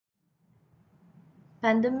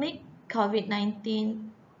Pandemic COVID-19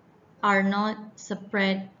 are not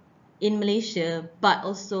separate in Malaysia but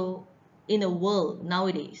also in the world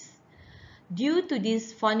nowadays. Due to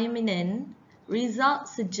this phenomenon,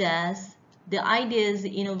 results suggest the ideas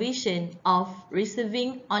innovation of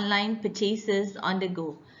receiving online purchases on the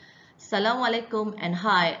go. Assalamualaikum and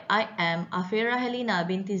hi, I am AFEIRAHELENA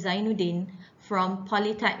binti Zainuddin from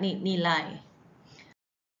Polytechnic Nilai.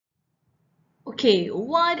 Okay,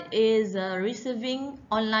 what is receiving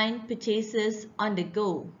online purchases on the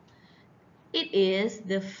go? It is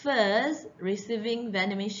the first receiving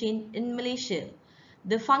vending machine in Malaysia.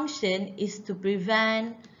 The function is to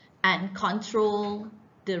prevent and control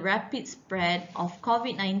the rapid spread of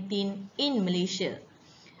COVID-19 in Malaysia.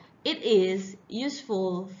 It is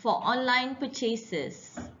useful for online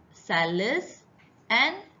purchases, sellers,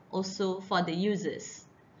 and also for the users.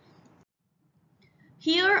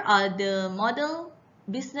 Here are the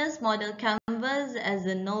business model canvas as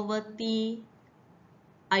a novelty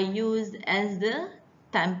I used as the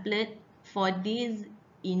template for these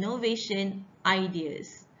innovation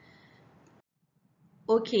ideas.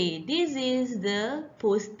 Okay, this is the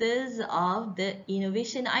posters of the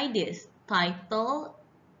innovation ideas. Title: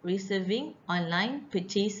 Receiving Online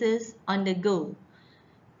Purchases on the Go.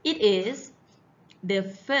 It is the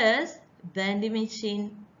first vending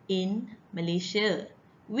machine in Malaysia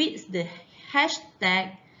with the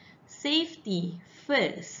hashtag safety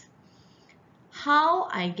first. How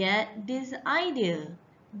I get this idea?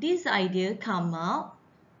 This idea come up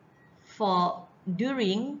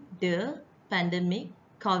during the pandemic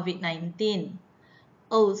COVID-19.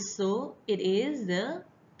 Also, it is the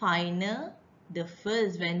pioneer, the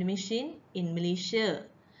first vending machine in Malaysia.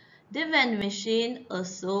 The vending machine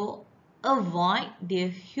also avoid the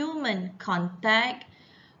human contact,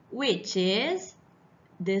 which is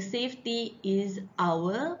the safety is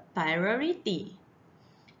our priority.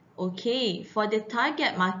 Okay, for the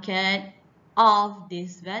target market of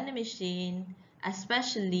this vending machine,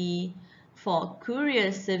 especially for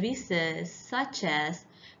courier services such as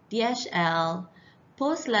DHL,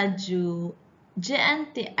 Post Laju,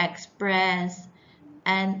 JNT Express,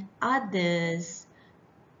 and others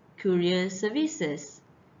courier services,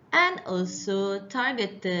 and also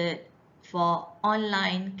targeted for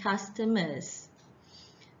online customers.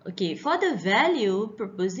 Okay, for the value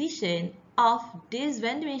proposition of this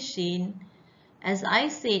vending machine, as I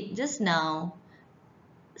said just now,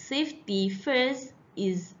 safety first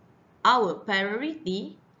is our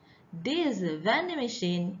priority. This vending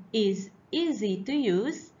machine is easy to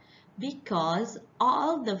use because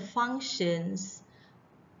all the functions,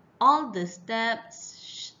 all the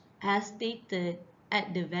steps as stated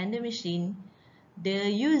at the vending machine, the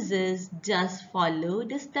users just follow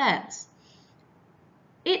the steps.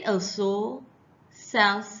 It also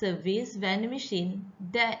self-service vending machine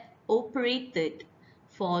that operated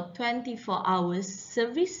for 24 hours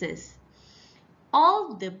services.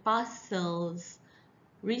 All the parcels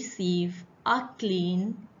received are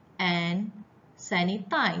clean and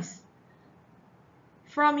sanitized.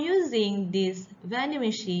 From using this vending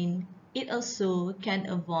machine, it also can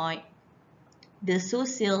avoid the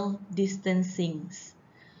social distancing.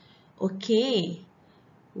 Okay,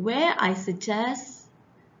 where I suggest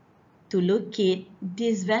to locate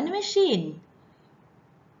this vending machine?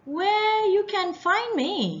 Where you can find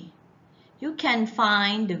me? You can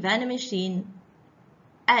find the vending machine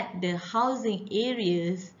at the housing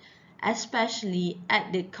areas, especially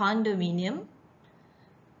at the condominium.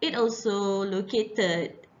 It also will locate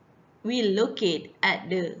at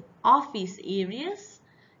the office areas,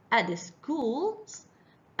 at the schools,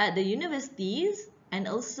 at the universities, and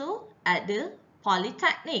also at the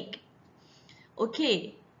polytechnic.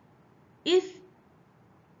 Okay,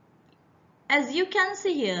 as you can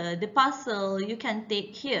see here, the parcel you can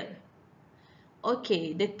take here.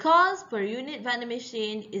 Okay, the cost per unit vending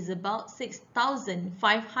machine is about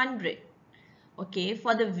 6,500. Okay,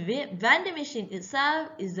 for the vending machine itself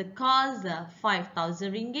is the cost of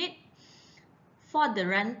 5,000 ringgit. For the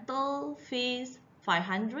rental fees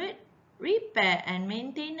 500, repair and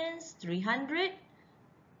maintenance 300,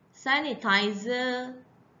 sanitizer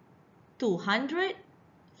 200,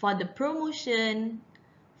 for the promotion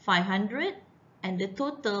 500, and the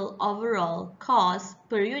total overall cost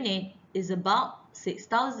per unit is about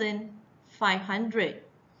 6,500.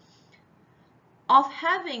 Of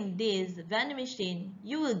having this vending machine,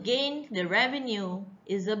 you will gain the revenue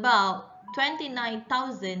is about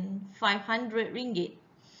 29,500 ringgit.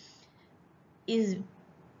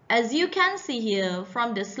 As you can see here,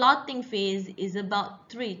 from the slotting phase is about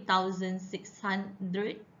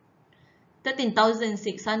 3,600.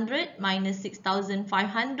 13,600 minus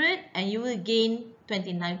 6,500 and you will gain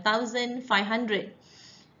 29,500.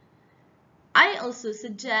 I also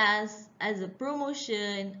suggest as a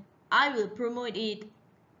promotion, I will promote it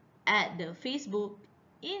at the Facebook,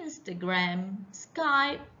 Instagram,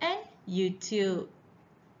 Skype and YouTube.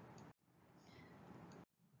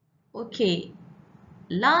 Okay,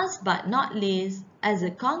 last but not least, as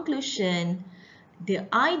a conclusion, the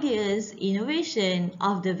ideas innovation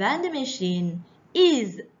of the vending machine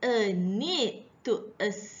is a need to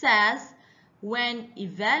assess when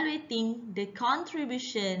evaluating the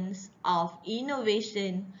contributions of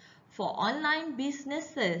innovation for online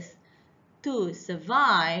businesses to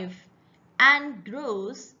survive and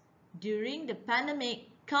grow during the pandemic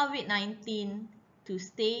COVID-19 to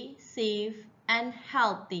stay safe and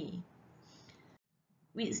healthy.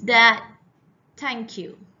 With that, thank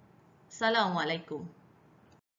you. Assalamualaikum.